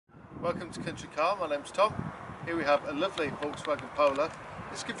Welcome to Country Car, my name's Tom. Here we have a lovely Volkswagen Polo.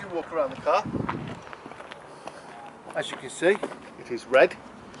 Let's give you a walk around the car. As you can see, it is red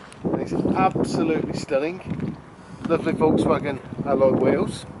and it's absolutely stunning. Lovely Volkswagen alloy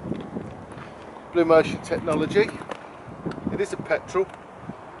wheels, Blue Motion technology. It is a petrol.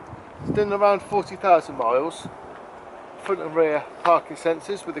 It's done around 40,000 miles. Front and rear parking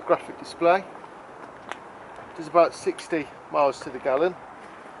sensors with a graphic display. Does about 60 miles to the gallon.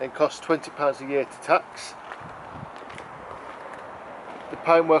 And costs £20 a year to tax. The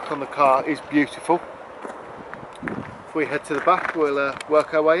paintwork on the car is beautiful. If we head to the back, we'll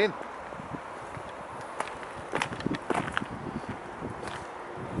work our way in.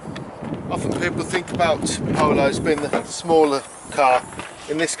 Often people think about Polos being the smaller car.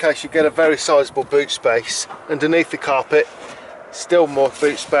 In this case you get a very sizable boot space. Underneath the carpet, still more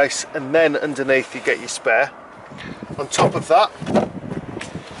boot space, and then underneath you get your spare. On top of that,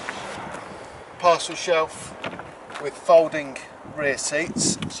 parcel shelf with folding rear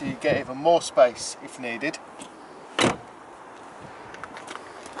seats, so you get even more space if needed.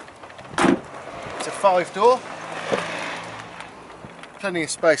 It's a 5-door, plenty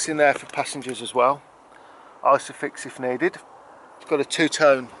of space in there for passengers as well. Isofix if needed. It's got a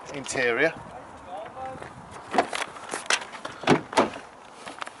two-tone interior.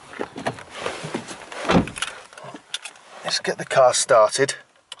 Let's get the car started.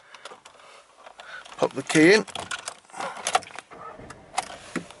 Pop the key in.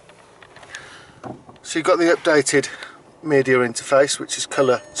 So you've got the updated media interface, which is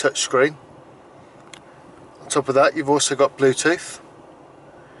colour touchscreen. On top of that you've also got Bluetooth,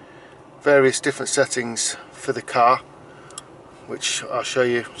 various different settings for the car, which I'll show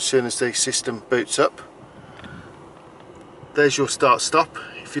you as soon as the system boots up. There's your start stop.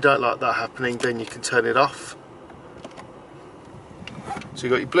 If you don't like that happening, then you can turn it off. So you've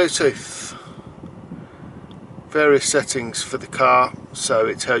got your Bluetooth, various settings for the car, so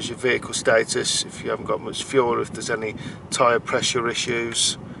it tells you vehicle status, if you haven't got much fuel, if there's any tyre pressure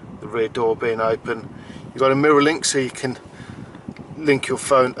issues, the rear door being open. You've got a mirror link, so you can link your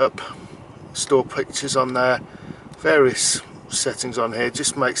phone up, store pictures on there, various settings on here,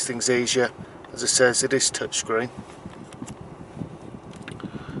 just makes things easier. As it says, it is touchscreen.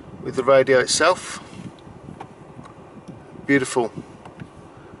 With the radio itself, beautiful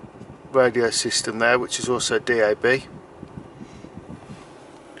radio system there, which is also DAB.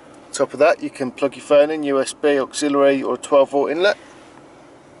 Top of that you can plug your phone in, USB, auxiliary or a 12-volt inlet.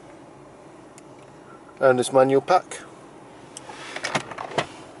 Owner's manual pack.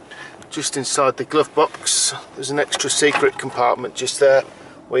 Just inside the glove box there's an extra secret compartment just there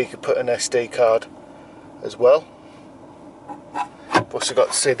where you can put an SD card as well. I've also got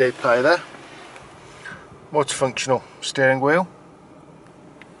the CD player there. Multifunctional steering wheel.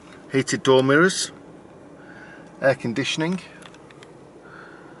 Heated door mirrors, air conditioning.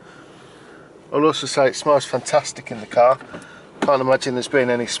 I'll also say it smells fantastic in the car. Can't imagine there's been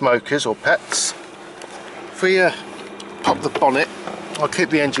any smokers or pets. If we pop the bonnet, I'll keep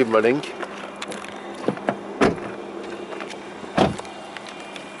the engine running.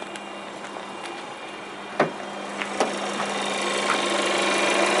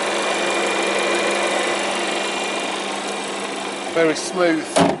 Very smooth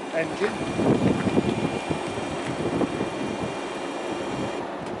engine.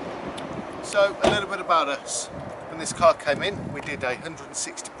 So a little bit about us. When this car came in, we did a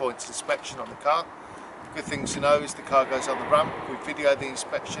 160 points inspection on the car. Good thing to know is the car goes on the ramp, we video the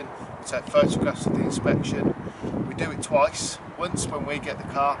inspection, we take photographs of the inspection. We do it twice, once when we get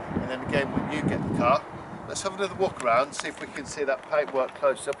the car and then again when you get the car. Let's have another walk around, see if we can see that paintwork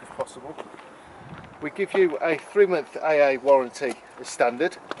close up if possible. We give you a 3-month AA warranty as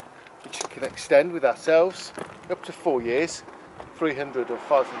standard, which you can extend with ourselves up to 4 years, £300 or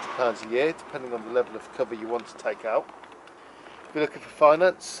 £500 a year, depending on the level of cover you want to take out. If you're looking for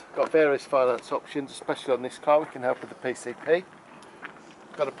finance, got various finance options, especially on this car. We can help with the PCP.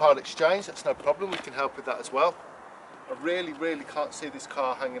 Got a part exchange, that's no problem, we can help with that as well. I really can't see this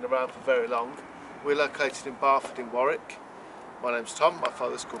car hanging around for very long. We're located in Barford in Warwick. My name's Tom, my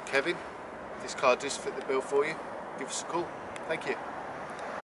father's called Kevin. If this car does fit the bill for you, give us a call. Thank you.